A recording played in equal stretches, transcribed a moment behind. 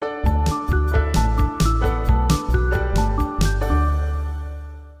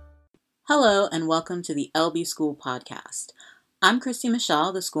Hello and welcome to the LB School Podcast. I'm Christy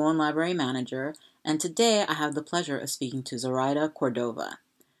Michelle, the School and Library Manager, and today I have the pleasure of speaking to Zoraida Cordova.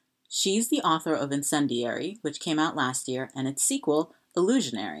 She's the author of Incendiary, which came out last year, and its sequel,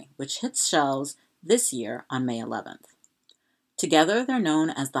 Illusionary, which hits shelves this year on May 11th. Together, they're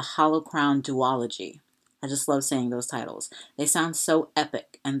known as the Hallowcrown duology. I just love saying those titles. They sound so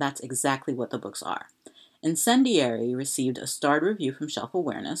epic, and that's exactly what the books are. Incendiary received a starred review from Shelf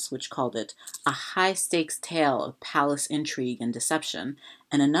Awareness, which called it a high-stakes tale of palace intrigue and deception,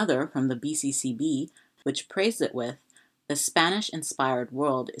 and another from the BCCB, which praised it with, the Spanish-inspired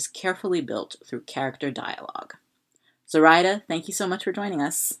world is carefully built through character dialogue. Zoraida, thank you so much for joining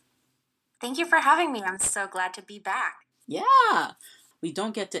us. Thank you for having me. I'm so glad to be back. Yeah! We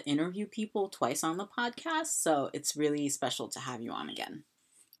don't get to interview people twice on the podcast, so it's really special to have you on again.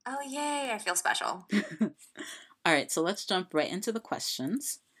 Oh, yay. I feel special. All right, so let's jump right into the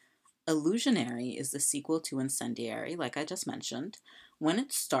questions. Illusionary is the sequel to Incendiary, like I just mentioned. When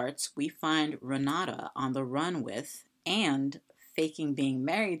it starts, we find Renata on the run with and faking being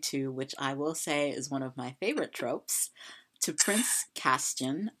married to, which I will say is one of my favorite tropes, to Prince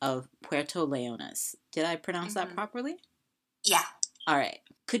Castian of Puerto Leones. Did I pronounce that properly? Yeah. All right.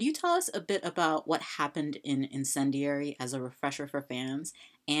 Could you tell us a bit about what happened in Incendiary as a refresher for fans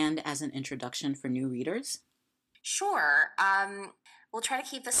and as an introduction for new readers? Sure. We'll try to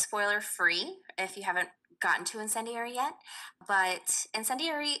keep this spoiler free if you haven't gotten to Incendiary yet. But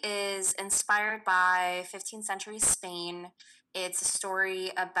Incendiary is inspired by 15th century Spain. It's a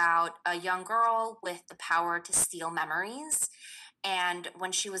story about a young girl with the power to steal memories. And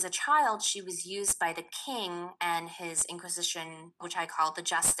when she was a child, she was used by the king and his Inquisition, which I call the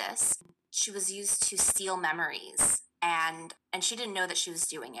Justice. She was used to steal memories. And she didn't know that she was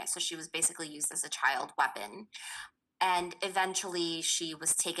doing it. So she was basically used as a child weapon. And eventually she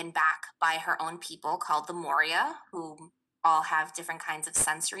was taken back by her own people called the Moria, who all have different kinds of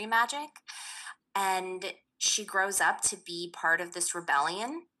sensory magic. And she grows up to be part of this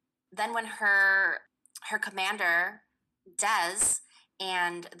rebellion. Then when her commander, Des,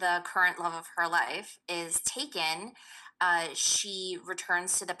 and the current love of her life is taken, she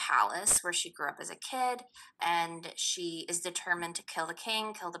returns to the palace where she grew up as a kid, and she is determined to kill the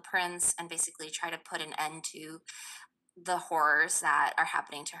king, kill the prince, and basically try to put an end to the horrors that are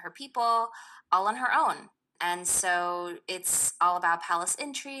happening to her people all on her own. And so it's all about palace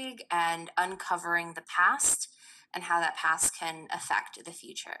intrigue and uncovering the past and how that past can affect the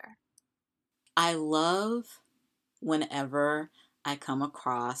future. I love whenever I come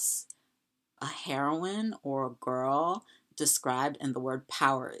across a heroine or a girl described and the word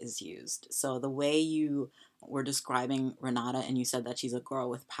power is used. So the way you were describing Renata and you said that she's a girl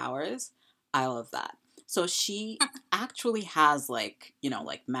with powers, I love that. So she actually has like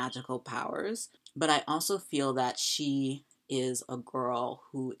magical powers, but I also feel that she is a girl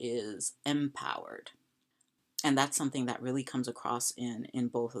who is empowered. And that's something that really comes across in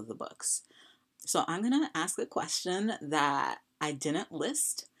both of the books. So I'm going to ask a question that I didn't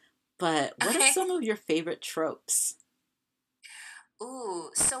list, but what are some of your favorite tropes? Ooh,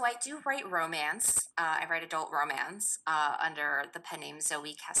 so I do write romance. I write adult romance under the pen name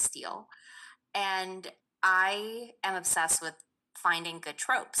Zoe Castile. And I am obsessed with finding good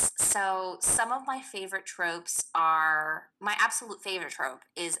tropes. So some of my favorite tropes are my absolute favorite trope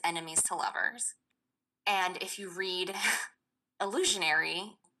is enemies to lovers. And if you read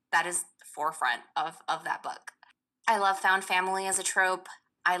Illusionary, that is the forefront of that book. I love found family as a trope.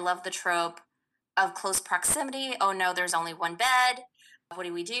 I love the trope of close proximity. Oh no, there's only one bed. What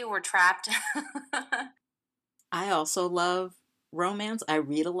do we do? We're trapped. I also love romance. I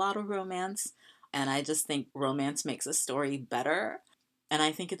read a lot of romance, and I just think romance makes a story better. And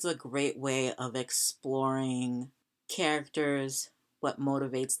I think it's a great way of exploring characters, what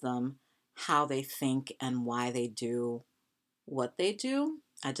motivates them, how they think, and why they do what they do.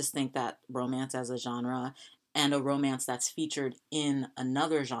 I just think that romance as a genre and a romance that's featured in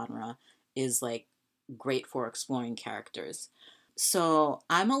another genre is like great for exploring characters. So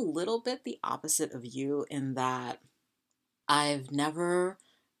I'm a little bit the opposite of you in that I've never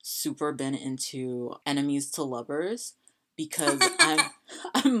super been into enemies to lovers because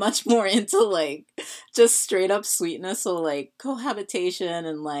I'm much more into like just straight up sweetness, so like cohabitation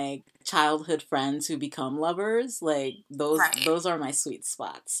and like childhood friends who become lovers, like those are my sweet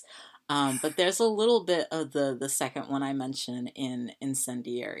spots. But there's a little bit of the second one I mentioned in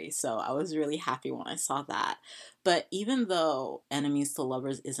Incendiary, so I was really happy when I saw that. But even though enemies to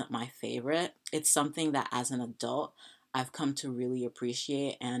lovers isn't my favorite, it's something that as an adult I've come to really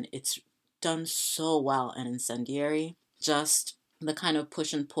appreciate, and it's done so well in Incendiary. Just the kind of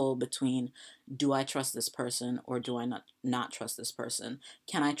push and pull between, do I trust this person or do I not trust this person?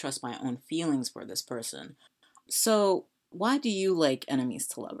 Can I trust my own feelings for this person? So, why do you like enemies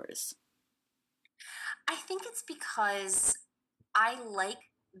to lovers? I think it's because I like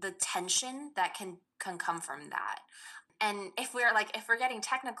the tension that can come from that. And if we're getting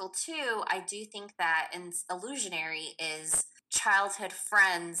technical too, I do think that in illusionary is childhood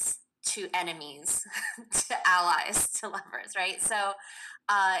friends to enemies to allies to lovers, right? So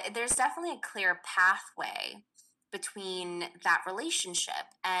there's definitely a clear pathway between that relationship.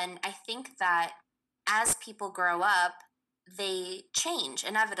 And I think that as people grow up, they change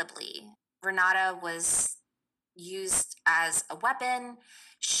inevitably. Renata was used as a weapon.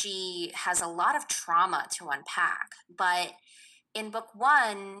 She has a lot of trauma to unpack. But in book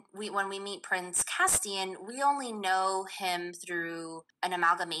one, when we meet Prince Castian, we only know him through an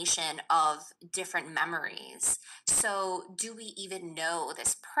amalgamation of different memories. So, do we even know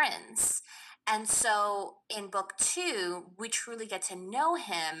this prince? And so in book two, we truly get to know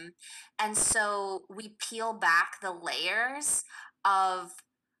him. And so we peel back the layers of,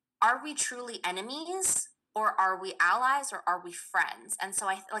 are we truly enemies, or are we allies, or are we friends? And so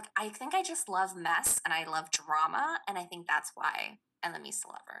I think I just love mess and I love drama, and I think that's why enemies to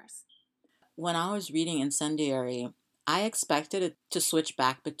lovers. When I was reading Incendiary, I expected it to switch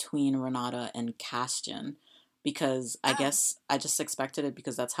back between Renata and Castian because I Oh, guess I just expected it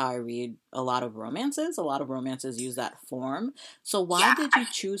because that's how I read a lot of romances. A lot of romances use that form. So why yeah. did you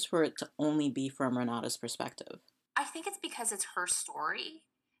choose for it to only be from Renata's perspective? I think it's because it's her story.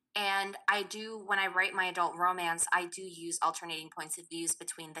 And I do, when I write my adult romance, I do use alternating points of views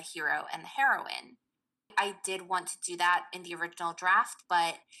between the hero and the heroine. I did want to do that in the original draft,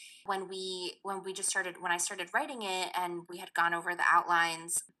 but when I started writing it and we had gone over the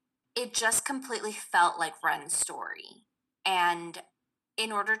outlines, it just completely felt like Ren's story. And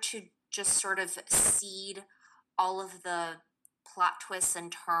in order to just sort of seed all of the plot twists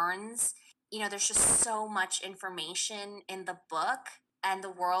and turns, there's just so much information in the book, and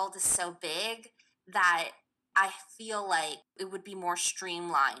the world is so big that I feel like it would be more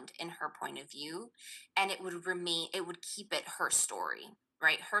streamlined in her point of view, and it would keep it her story,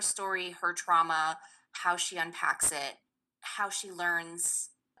 right? Her story, her trauma, how she unpacks it, how she learns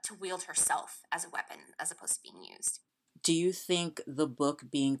to wield herself as a weapon as opposed to being used. Do you think the book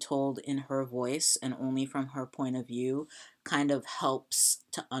being told in her voice and only from her point of view kind of helps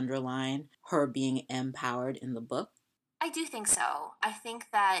to underline her being empowered in the book? I do think so. I think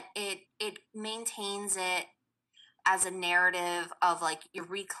that it maintains it as a narrative of like you're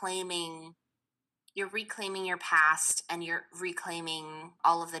reclaiming your past, and you're reclaiming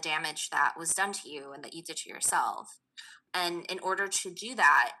all of the damage that was done to you and that you did to yourself. And in order to do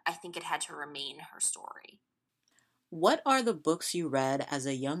that, I think it had to remain her story. What are the books you read as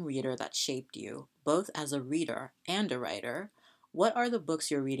a young reader that shaped you, both as a reader and a writer? What are the books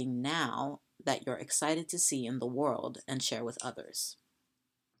you're reading now that you're excited to see in the world and share with others?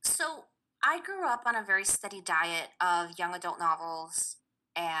 So I grew up on a very steady diet of young adult novels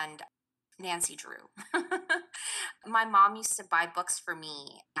and Nancy Drew. My mom used to buy books for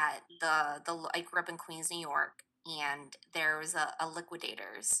me at the I grew up in Queens, New York, and there was a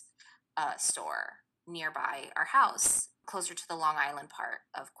Liquidators store nearby our house, closer to the Long Island part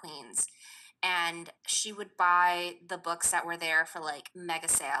of Queens. And she would buy the books that were there for like mega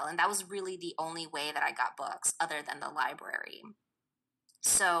sale, and that was really the only way that I got books other than the library.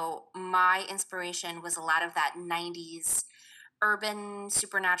 So my inspiration was a lot of that 90s urban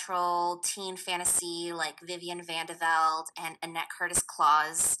supernatural teen fantasy, like Vivian Vandeveld and Annette Curtis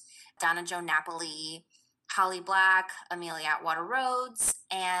Claus, Donna Joe Napoli, Holly Black, Amelia Atwater Rhodes,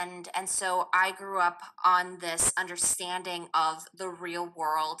 and so I grew up on this understanding of the real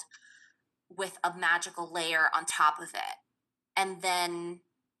world with a magical layer on top of it. And then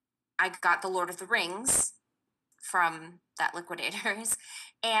I got The Lord of the Rings from that Liquidators.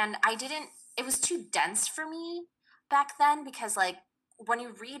 And it was too dense for me back then, because, like, when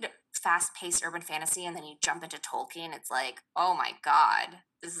you read fast paced urban fantasy and then you jump into Tolkien, it's like, oh my God,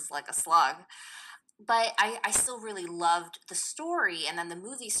 this is like a slug. But I still really loved the story. And then the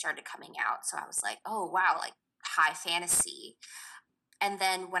movies started coming out. So I was like, oh, wow, like high fantasy. And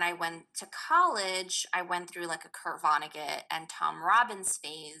then when I went to college, I went through like a Kurt Vonnegut and Tom Robbins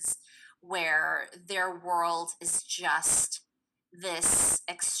phase where their world is just this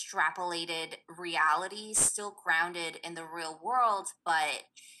extrapolated reality, still grounded in the real world, but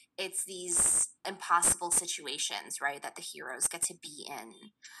it's these impossible situations, right, that the heroes get to be in.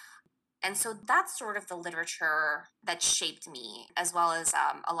 And so that's sort of the literature that shaped me, as well as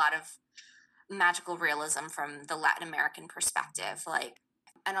a lot of magical realism from the Latin American perspective. Like,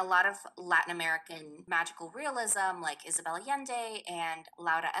 and a lot of Latin American magical realism, like Isabel Allende and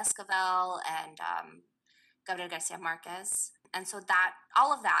Laura Esquivel and Gabriel Garcia Marquez. And so that,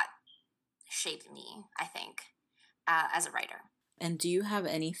 all of that shaped me, I think, as a writer. And do you have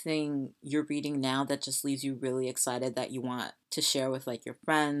anything you're reading now that just leaves you really excited that you want to share with like your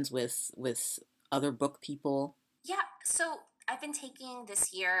friends, with other book people? Yeah, so I've been taking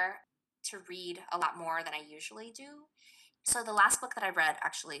this year to read a lot more than I usually do. So the last book that I read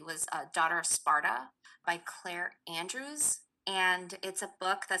actually was Daughter of Sparta by Claire Andrews. And it's a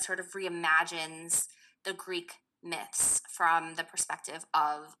book that sort of reimagines the Greek myths from the perspective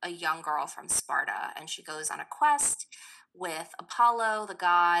of a young girl from Sparta. And she goes on a quest with Apollo, the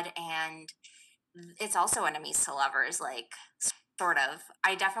god, and it's also enemies to lovers, like sort of.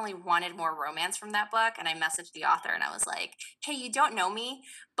 I definitely wanted more romance from that book, and I messaged the author and I was like, "Hey, you don't know me,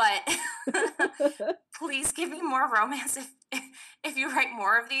 but please give me more romance if you write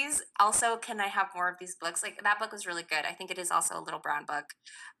more of these. Also, can I have more of these books?" Like that book was really good. I think it is also a Little Brown Book,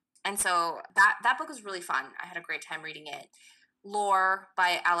 and so that book was really fun. I had a great time reading it. Lore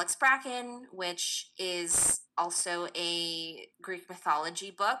by Alex Bracken, which is also a Greek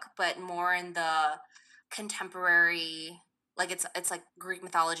mythology book, but more in the contemporary, like it's like Greek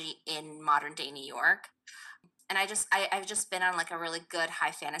mythology in modern day New York. And I've just been on like a really good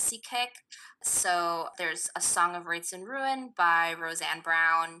high fantasy kick. So there's A Song of Wraiths and Ruin by Roseanne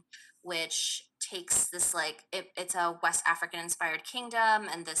Brown, which takes this like it's a West African inspired kingdom,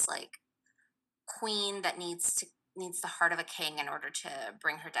 and this like queen that needs the heart of a king in order to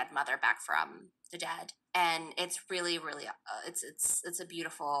bring her dead mother back from the dead. And it's really really it's a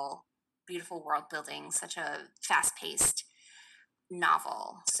beautiful world building, such a fast paced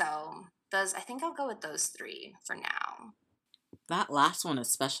novel. So those, I think I'll go with those three for now. That last one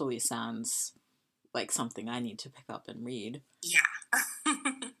especially sounds like something I need to pick up and read. Yeah.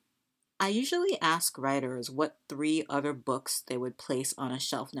 I usually ask writers what 3 other books they would place on a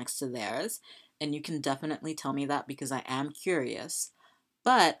shelf next to theirs, and you can definitely tell me that because I am curious.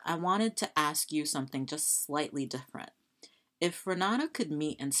 But I wanted to ask you something just slightly different. If Renata could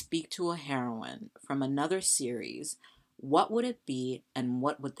meet and speak to a heroine from another series, what would it be and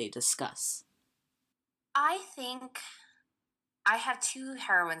what would they discuss? I think I have two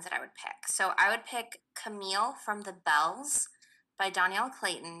heroines that I would pick. So I would pick Camille from The Bells by Danielle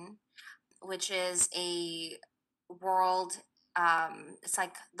Clayton, which is a world. It's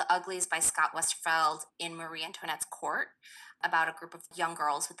like The Uglies by Scott Westerfeld in Marie Antoinette's court, about a group of young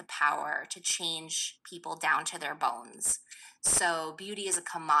girls with the power to change people down to their bones. So beauty is a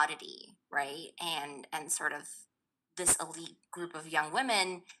commodity, right? And sort of this elite group of young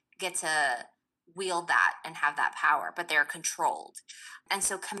women get to wield that and have that power, but they're controlled. And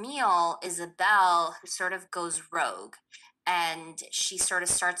so Camille is a belle who sort of goes rogue, and she sort of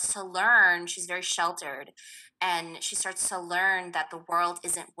starts to learn, she's very sheltered, and she starts to learn that the world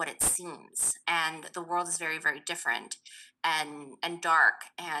isn't what it seems, and the world is very very different and dark,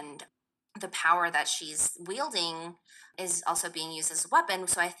 and the power that she's wielding is also being used as a weapon.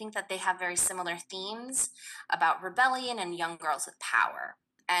 So I think that they have very similar themes about rebellion and young girls with power.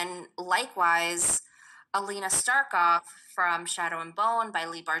 And likewise, Alina Starkov from Shadow and Bone by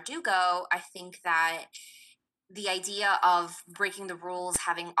Leigh Bardugo, I think that the idea of breaking the rules,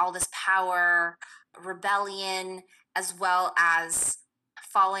 having all this power, rebellion, as well as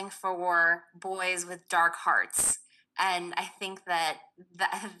falling for boys with dark hearts. And I think that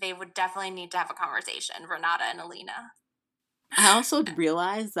they would definitely need to have a conversation, Renata and Alina. I also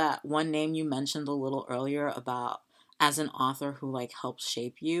realized that one name you mentioned a little earlier about as an author who like helped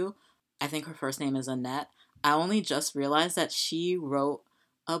shape you, I think her first name is Annette. I only just realized that she wrote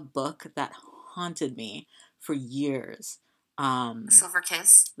a book that haunted me for years. Silver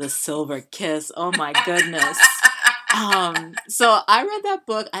Kiss. The Silver Kiss. Oh my goodness. So I read that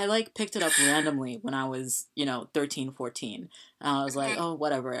book. I like picked it up randomly when I was, 13, 14. And I was like, oh,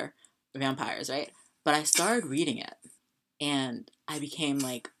 whatever, vampires, right? But I started reading it and I became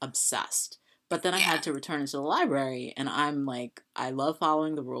like obsessed. But then I had to return it to the library, and I'm like, I love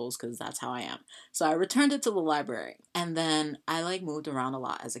following the rules because that's how I am. So I returned it to the library, and then I like moved around a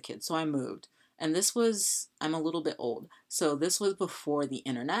lot as a kid. So I moved, and I'm a little bit old. So this was before the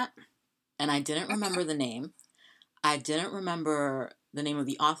internet, and I didn't remember the name. I didn't remember the name of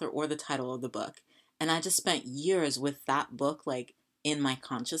the author or the title of the book. And I just spent years with that book, like, in my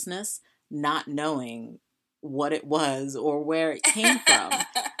consciousness, not knowing what it was or where it came from.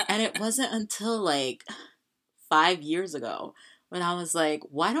 And it wasn't until, like, 5 years ago when I was like,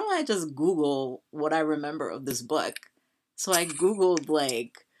 why don't I just Google what I remember of this book? So I Googled,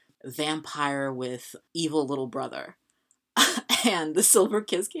 like, vampire with evil little brother. And The Silver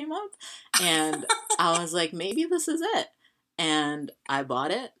Kiss came up, and I was like, maybe this is it. And I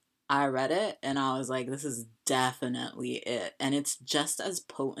bought it, I read it, and I was like, this is definitely it. And it's just as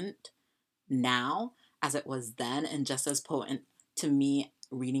potent now as it was then, and just as potent to me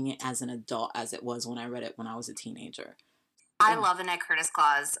reading it as an adult as it was when I read it when I was a teenager. I love Annette Curtis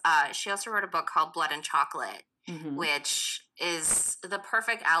Claus. She also wrote a book called Blood and Chocolate, Mm-hmm. which is the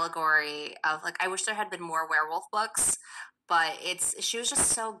perfect allegory of, like, I wish there had been more werewolf books, but she was just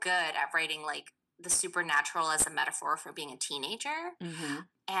so good at writing like the supernatural as a metaphor for being a teenager. Mm-hmm.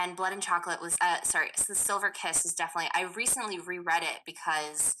 And Blood and Chocolate was The Silver Kiss is definitely, I recently reread it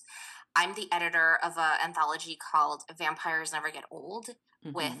because I'm the editor of an anthology called Vampires Never Get Old,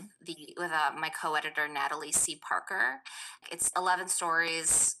 with my co-editor Natalie C. Parker. It's 11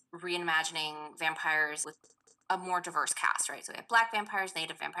 stories reimagining vampires with a more diverse cast, right? So we have Black vampires,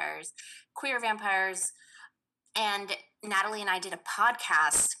 Native vampires, queer vampires. And Natalie and I did a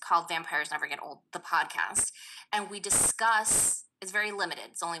podcast called Vampires Never Get Old, the podcast. And we discuss, it's very limited,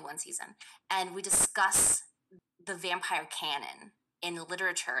 it's only one season. And we discuss the vampire canon in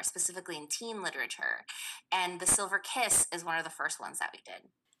literature, specifically in teen literature. And The Silver Kiss is one of the first ones that we did.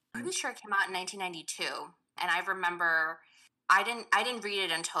 Pretty sure it came out in 1992. And I remember I didn't read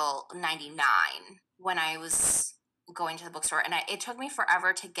it until 99 when I was going to the bookstore. And it took me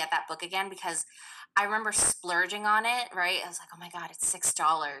forever to get that book again because I remember splurging on it, right? I was like, oh my God, it's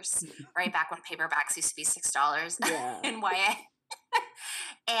 $6, right? Back when paperbacks used to be $6 in YA.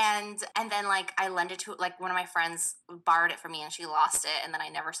 and then like I lent it to, like, one of my friends borrowed it from me and she lost it, and then I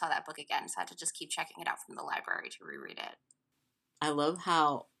never saw that book again, so I had to just keep checking it out from the library to reread it. I love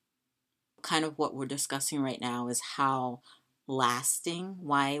how kind of what we're discussing right now is how lasting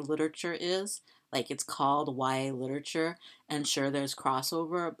YA literature is. Like, it's called YA literature, and sure, there's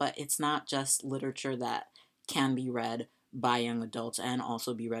crossover, but it's not just literature that can be read by young adults and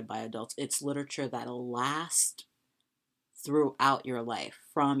also be read by adults. It's literature that'll last throughout your life,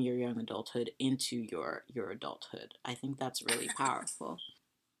 from your young adulthood into your adulthood. I think that's really powerful.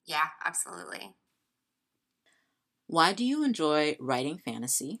 Yeah, absolutely. Why do you enjoy writing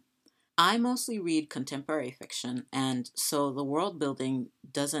fantasy? I mostly read contemporary fiction, and so the world building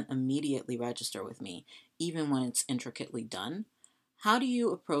doesn't immediately register with me, even when it's intricately done. How do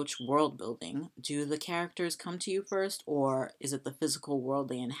you approach world building? Do the characters come to you first, or is it the physical world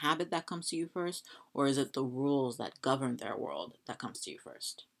they inhabit that comes to you first, or is it the rules that govern their world that comes to you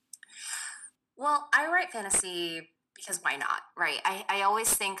first? Well, I write fantasy because why not, right? I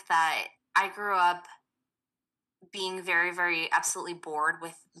always think that I grew up being very, very absolutely bored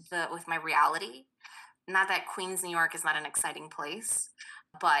with my reality. Not that Queens, New York is not an exciting place,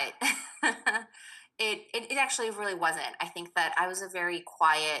 but it actually really wasn't. I think that I was a very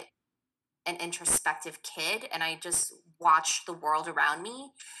quiet and introspective kid, and I just watched the world around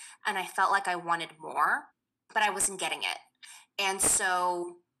me, and I felt like I wanted more, but I wasn't getting it. And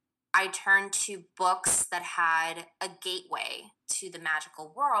so I turned to books that had a gateway to the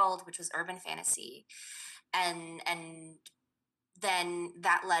magical world, which was urban fantasy. And then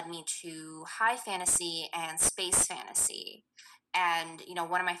that led me to high fantasy and space fantasy. And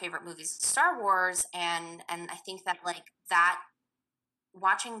one of my favorite movies is Star Wars, and I think that, like, that,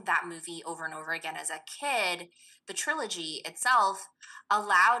 watching that movie over and over again as a kid, the trilogy itself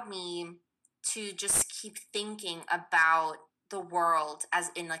allowed me to just keep thinking about the world as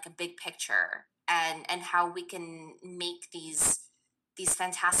in, like, a big picture, and how we can make these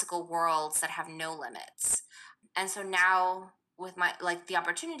fantastical worlds that have no limits. And so now, with my, like, the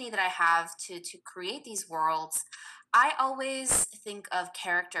opportunity that I have to create these worlds, I always think of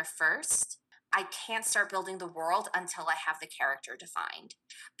character first. I can't start building the world until I have the character defined,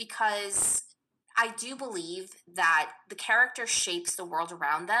 because I do believe that the character shapes the world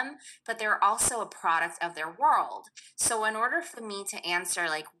around them, but they're also a product of their world. So in order for me to answer,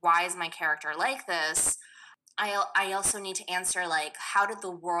 like, why is my character like this, I also need to answer, like, how did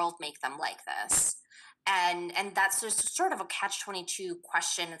the world make them like this? And that's just sort of a catch-22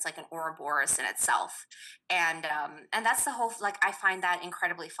 question. It's like an Ouroboros in itself. And that's the whole, like, I find that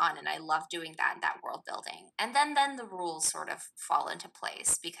incredibly fun, and I love doing that world building. And then the rules sort of fall into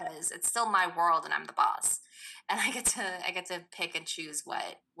place because it's still my world and I'm the boss. And I get to pick and choose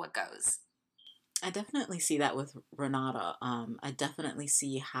what goes. I definitely see that with Renata. I definitely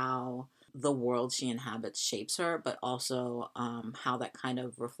see how the world she inhabits shapes her, but also how that kind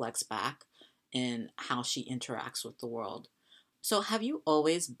of reflects back in how she interacts with the world. So, have you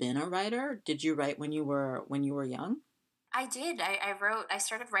always been a writer? Did you write when you were young? I did. I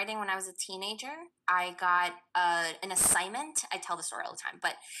started writing when I was a teenager. I got an assignment. I tell the story all the time,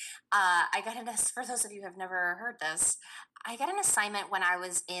 but I got for those of you who have never heard this, I got an assignment when I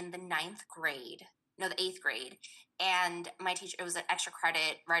was in the ninth grade, no, the eighth grade. And my teacher, it was an extra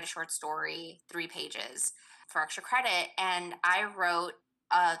credit, write a short story, 3 pages for extra credit. And I wrote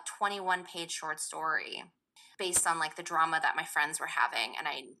a 21-page short story based on like the drama that my friends were having. And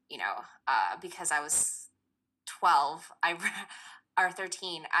because I was 12, or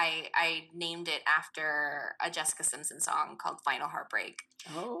 13, I named it after a Jessica Simpson song called Final Heartbreak.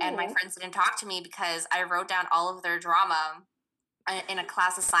 And my Oh. friends didn't talk to me because I wrote down all of their drama in a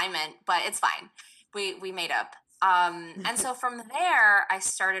class assignment, but it's fine. We made up. And so from there, I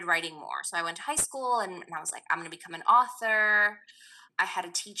started writing more. So I went to high school and I was like, I'm going to become an author. I had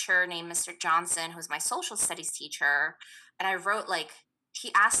a teacher named Mr. Johnson, who was my social studies teacher. And I wrote like,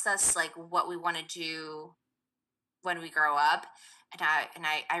 he asked us like what we want to do when we grow up. And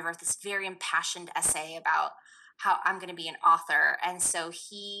I wrote this very impassioned essay about how I'm going to be an author. And so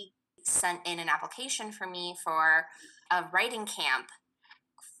he sent in an application for me for a writing camp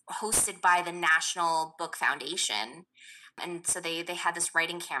hosted by the National Book Foundation. And so they had this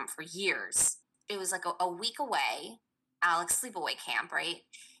writing camp for years. It was like a week away, Alex Sleepaway Camp, right?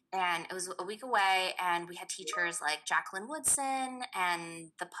 And it was a week away, and we had teachers like Jacqueline Woodson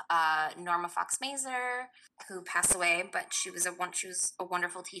and the Norma Fox Mazer, who passed away, but she was a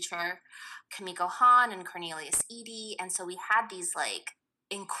wonderful teacher, Kamiko Hahn and Cornelius Eady, and so we had these like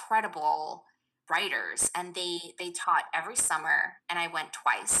incredible writers, and they taught every summer, and I went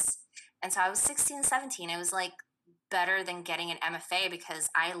twice, and so I was 16, 17. It was like better than getting an MFA because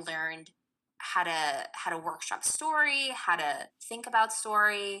I learned how to workshop story, how to think about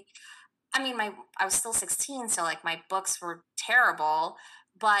story. I mean, I was still 16, so like my books were terrible,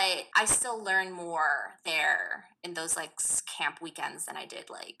 but I still learned more there in those like camp weekends than I did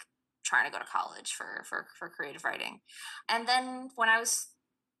like trying to go to college for creative writing. And then when I was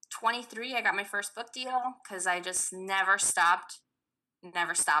 23, I got my first book deal because I just never stopped,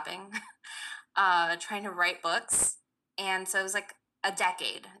 never stopping, trying to write books. And so it was like a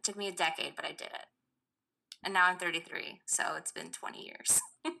decade. It took me a decade, but I did it. And now I'm 33, so it's been 20 years.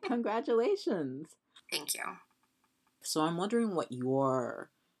 Congratulations. Thank you. So I'm wondering what your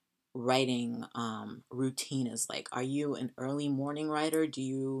writing routine is like. Are you an early morning writer? Do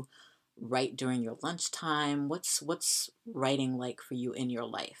you write during your lunchtime? What's writing like for you in your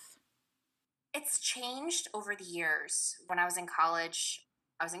life? It's changed over the years. When I was in college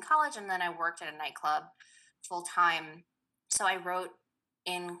and then I worked at a nightclub full time. So I wrote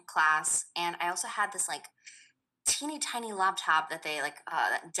in class, and I also had this like teeny tiny laptop that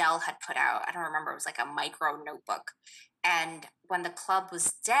that Dell had put out. I don't remember. It was like a micro notebook. And when the club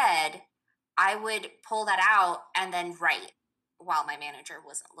was dead, I would pull that out and then write while my manager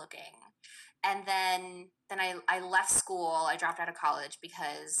wasn't looking. And then I left school. I dropped out of college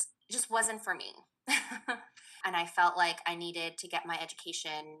because it just wasn't for me. And I felt like I needed to get my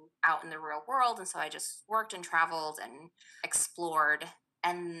education out in the real world. And so I just worked and traveled and explored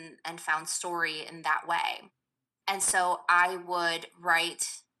and found story in that way. And so I would write.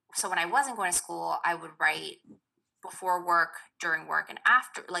 So when I wasn't going to school, I would write before work, during work, and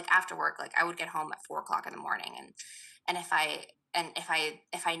after work. Like I would get home at 4 o'clock in the morning, and if I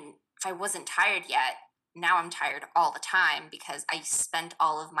wasn't tired yet, now I'm tired all the time because I spent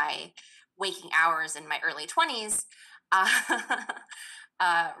all of my waking hours in my early 20s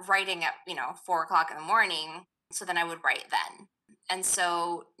uh, writing at 4 o'clock in the morning. So then I would write then, and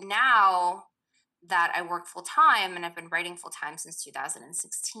so now that I work full time and I've been writing full time since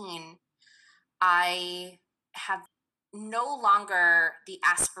 2016, I have no longer the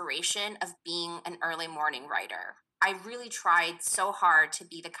aspiration of being an early morning writer. I really tried so hard to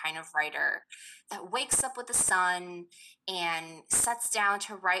be the kind of writer that wakes up with the sun and sits down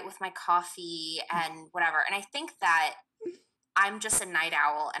to write with my coffee and whatever. And I think that I'm just a night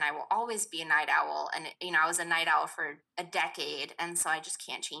owl and I will always be a night owl. And, I was a night owl for a decade. And so I just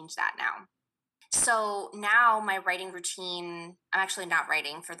can't change that now. So now my writing routine, I'm actually not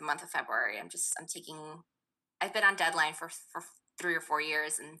writing for the month of February. I've been on deadline for 3 or 4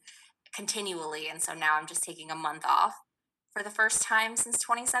 years and continually. And so now I'm just taking a month off for the first time since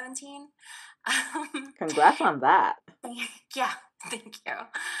 2017. Congrats on that. Yeah, thank you.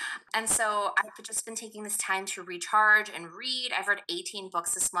 And so I've just been taking this time to recharge and read. I've read 18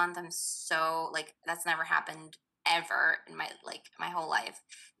 books this month. I'm so like, that's never happened ever in my whole life.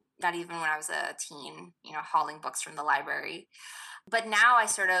 Not even when I was a teen, hauling books from the library. But now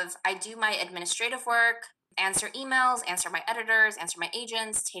I do my administrative work, answer emails, answer my editors, answer my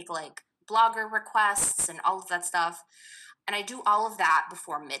agents, take like blogger requests and all of that stuff. And I do all of that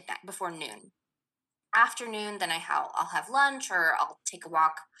before noon. Afternoon, then I'll have lunch or I'll take a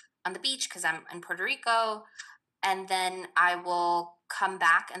walk on the beach because I'm in Puerto Rico. And then I will come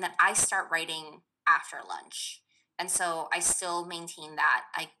back and then I start writing after lunch. And so I still maintain that.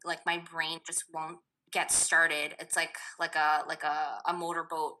 I like my brain just won't get started. It's like a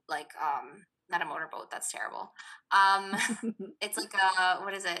motorboat, not a motorboat, that's terrible. Um it's like a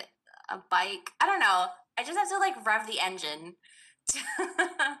what is it? A bike. I don't know. I just have to like rev the engine to,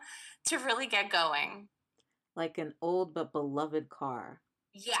 to really get going. Like an old but beloved car.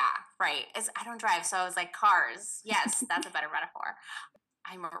 Yeah, right. I don't drive, so I was like, cars. Yes, that's a better metaphor.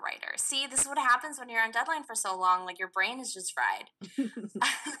 I'm a writer. See, this is what happens when you're on deadline for so long. Like your brain is just fried.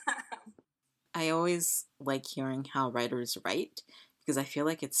 I always like hearing how writers write because I feel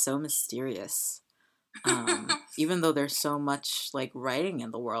like it's so mysterious. Even though there's so much like writing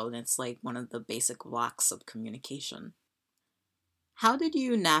in the world, and it's like one of the basic blocks of communication. How did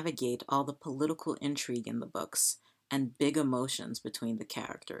you navigate all the political intrigue in the books and big emotions between the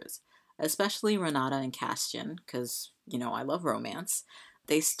characters? Especially Renata and Castian, because, I love romance.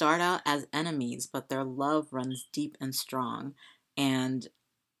 They start out as enemies, but their love runs deep and strong. And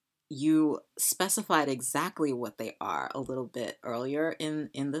you specified exactly what they are a little bit earlier in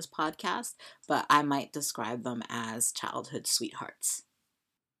this podcast, but I might describe them as childhood sweethearts.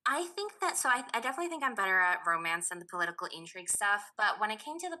 I think that so I definitely think I'm better at romance and the political intrigue stuff, but when it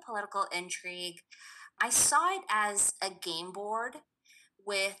came to the political intrigue, I saw it as a game board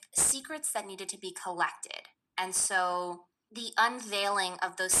with secrets that needed to be collected. And so the unveiling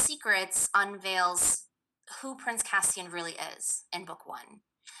of those secrets unveils who Prince Castian really is in book 1.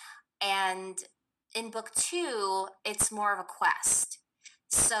 And in book 2, it's more of a quest.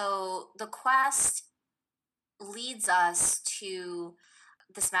 So the quest leads us to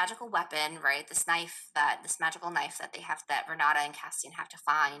this magical weapon, right? This magical knife that they have, that Renata and Castian have to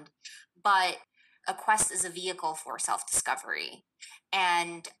find. But a quest is a vehicle for self discovery.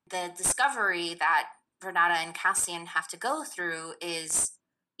 And the discovery that Renata and Castian have to go through is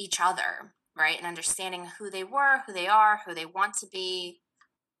each other, right? And understanding who they were, who they are, who they want to be,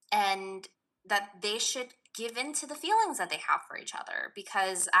 and that they should give in to the feelings that they have for each other.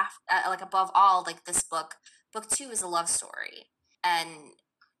 Because, like, above all, like this book 2 is a love story. And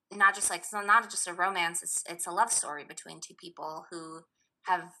not just like, it's not just a romance, it's a love story between two people who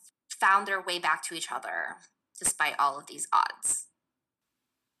have found their way back to each other despite all of these odds.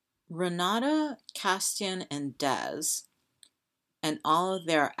 Renata, Castian, and Des, and all of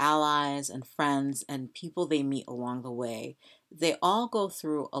their allies and friends and people they meet along the way, they all go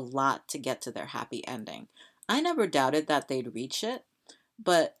through a lot to get to their happy ending. I never doubted that they'd reach it,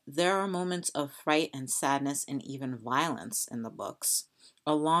 but there are moments of fright and sadness and even violence in the books,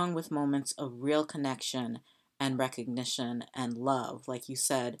 along with moments of real connection and recognition and love. Like you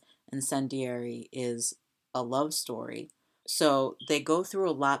said, Incendiary is a love story. So they go through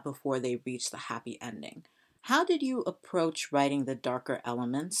a lot before they reach the happy ending. How did you approach writing the darker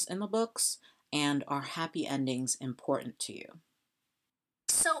elements in the books? And are happy endings important to you?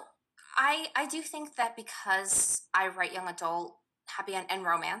 So I do think that because I write young adult and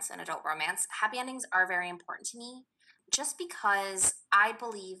romance and adult romance, happy endings are very important to me. Just because I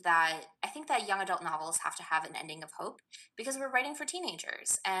think that young adult novels have to have an ending of hope because we're writing for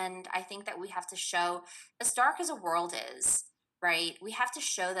teenagers. And I think that we have to show, as dark as a world is, right? We have to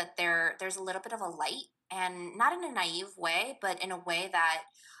show that there's a little bit of a light, and not in a naive way, but in a way that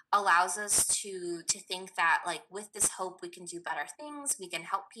allows us to think that, like, with this hope we can do better things, we can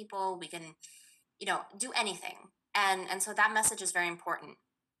help people, we can, do anything. And so that message is very important.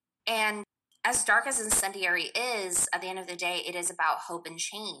 And as dark as Incendiary is, at the end of the day, it is about hope and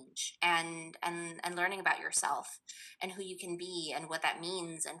change, and learning about yourself and who you can be and what that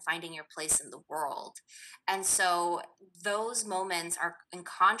means, and finding your place in the world. And so those moments are in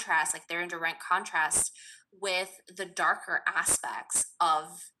contrast, like they're in direct contrast with the darker aspects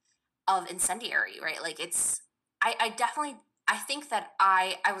of Incendiary, right? Like I definitely, I think that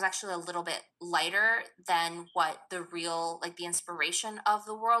I was actually a little bit lighter than what the real, like, the inspiration of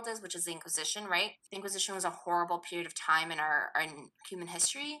the world is, which is the Inquisition, right? The Inquisition was a horrible period of time in human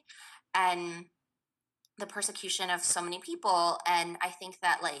history, and the persecution of so many people. And I think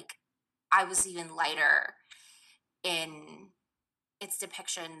that, like, I was even lighter in its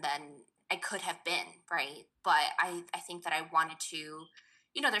depiction than I could have been, right? But I think that I wanted to,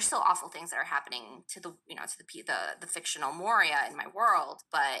 there's still awful things that are happening to the fictional Moria in my world,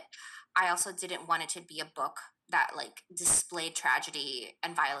 but I also didn't want it to be a book that, like, displayed tragedy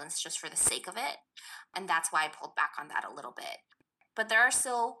and violence just for the sake of it. And that's why I pulled back on that a little bit. But there are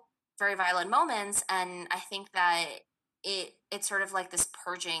still very violent moments, and I think that it's sort of like this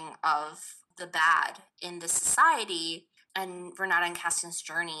purging of the bad in the society, and Renata and Castian's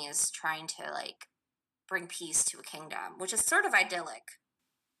journey is trying to like bring peace to a kingdom, which is sort of idyllic.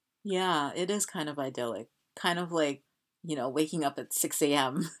 Yeah, it is kind of idyllic. Kind of like, waking up at 6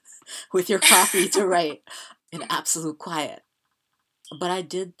 a.m. with your coffee to write in absolute quiet. But I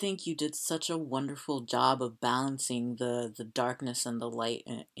did think you did such a wonderful job of balancing the darkness and the light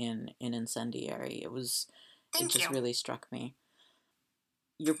in Incendiary. It Thank just you. really struck me.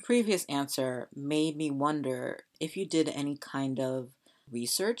 Your previous answer made me wonder if you did any kind of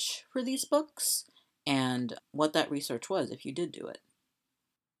research for these books and what that research was, if you did do it.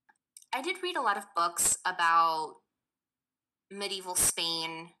 I did read a lot of books about medieval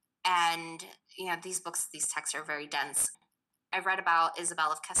Spain, and these texts are very dense. I read about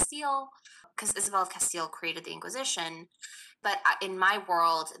Isabel of Castile because Isabel of Castile created the Inquisition, but in my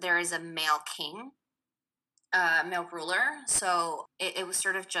world there is a male king, male ruler. So it was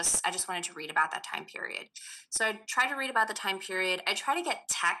sort of just, I just wanted to read about that time period. So I tried to read about the time period. I try to get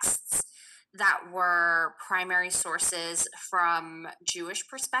texts that were primary sources from Jewish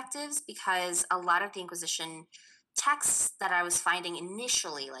perspectives, because a lot of the Inquisition texts that I was finding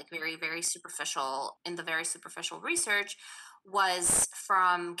initially, like very, very superficial, in the very superficial research, was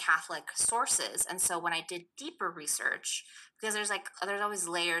from Catholic sources. And so when I did deeper research, because there's always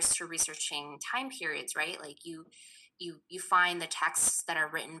layers to researching time periods, right? Like you find the texts that are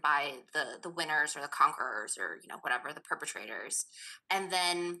written by the winners or the conquerors, or whatever, the perpetrators, and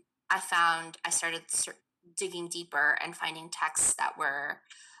then I started digging deeper and finding texts that were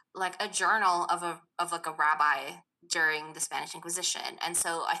like a journal of like a rabbi during the Spanish Inquisition. And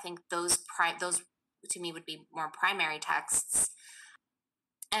so I think those to me would be more primary texts.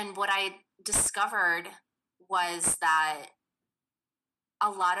 And what I discovered was that a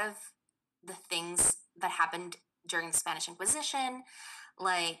lot of the things that happened during the Spanish Inquisition,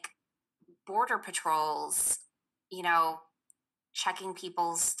 like border patrols, you know, checking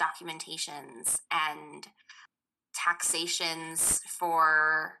people's documentations and taxations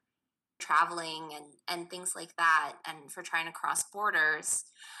for traveling and things like that, and for trying to cross borders,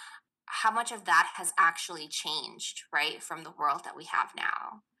 how much of that has actually changed, right, from the world that we have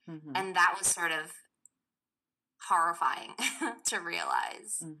now. Mm-hmm. And that was sort of horrifying to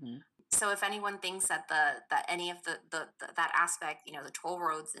realize. Mm-hmm. So if anyone thinks that that any of the that aspect, the toll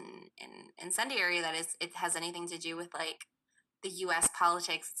roads in Incendiary, that is, it has anything to do with like the US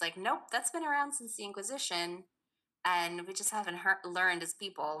politics, it's like, nope, that's been around since the Inquisition, and we just haven't learned as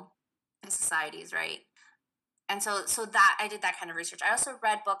people, as societies, right? And so that I did that kind of research. I also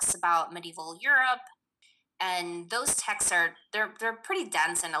read books about medieval Europe, and those texts they're pretty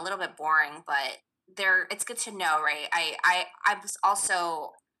dense and a little bit boring, but it's good to know, right? I was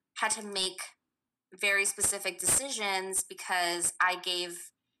also had to make very specific decisions because I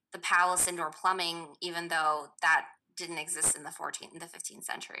gave the palace indoor plumbing, even though that didn't exist in the 14th and the 15th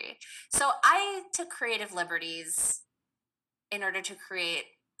century. So I took creative liberties in order to create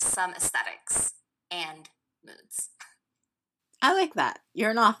some aesthetics and moods. I like that.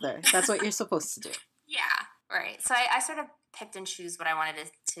 You're an author. That's what you're supposed to do. Yeah, right. So I sort of picked and choose what I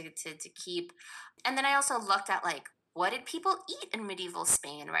wanted to keep. And then I also looked at like, what did people eat in medieval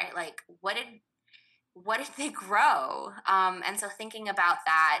Spain, right? Like what did they grow? And so thinking about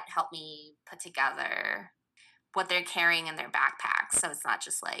that helped me put together what they're carrying in their backpacks. So it's not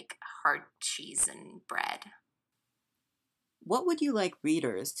just like hard cheese and bread. What would you like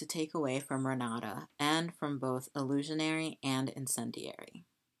readers to take away from Renata and from both Illusionary and Incendiary?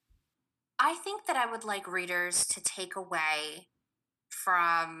 I think that I would like readers to take away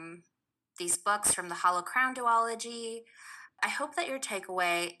from these books, from the Hollow Crown duology. I hope that your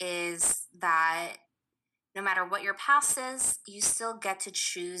takeaway is that no matter what your past is, you still get to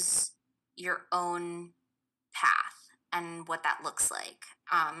choose your own path and what that looks like.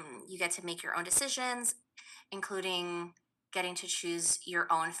 You get to make your own decisions, including getting to choose your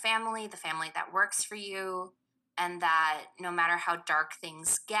own family, the family that works for you, and that no matter how dark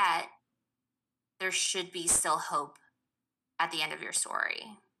things get, there should be still hope at the end of your story.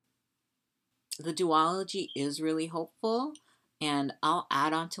 The duology is really hopeful, and I'll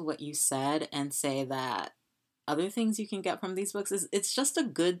add on to what you said and say that other things you can get from these books is it's just a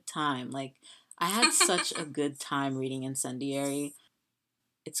good time. Like, I had such a good time reading Incendiary.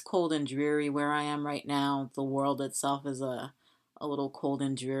 It's cold and dreary where I am right now. The world itself is a little cold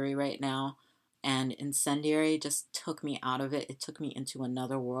and dreary right now. And Incendiary just took me out of it. It took me into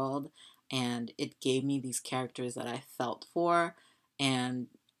another world, and it gave me these characters that I felt for. And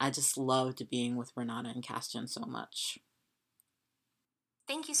I just loved being with Renata and Castian so much.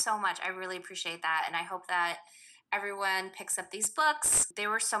 Thank you so much. I really appreciate that. And I hope that everyone picks up these books. They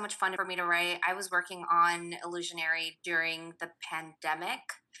were so much fun for me to write. I was working on Illusionary during the pandemic.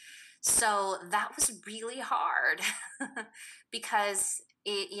 So that was really hard because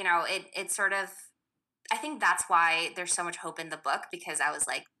it sort of, I think that's why there's so much hope in the book, because I was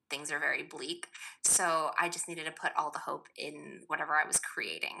like, things are very bleak. So I just needed to put all the hope in whatever I was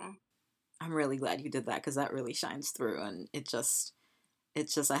creating. I'm really glad you did that because that really shines through, and it's just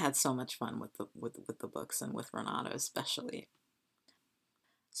I had so much fun with the books and with Renato especially.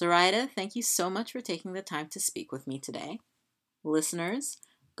 Zoraida, thank you so much for taking the time to speak with me today. Listeners,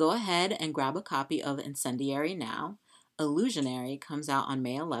 go ahead and grab a copy of Incendiary now. Illusionary comes out on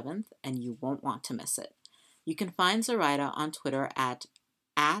May 11th, and you won't want to miss it. You can find Zoraida on Twitter at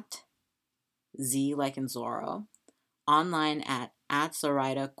Z like in Zorro, online at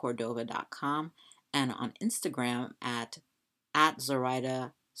ZoraidaCordova.com, and on Instagram at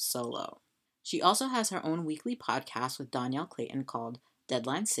Zoraida Solo. She also has her own weekly podcast with Danielle Clayton called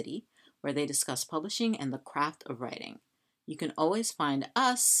Deadline City, where they discuss publishing and the craft of writing. You can always find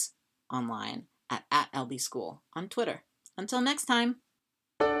us online at LB School on Twitter. Until next time.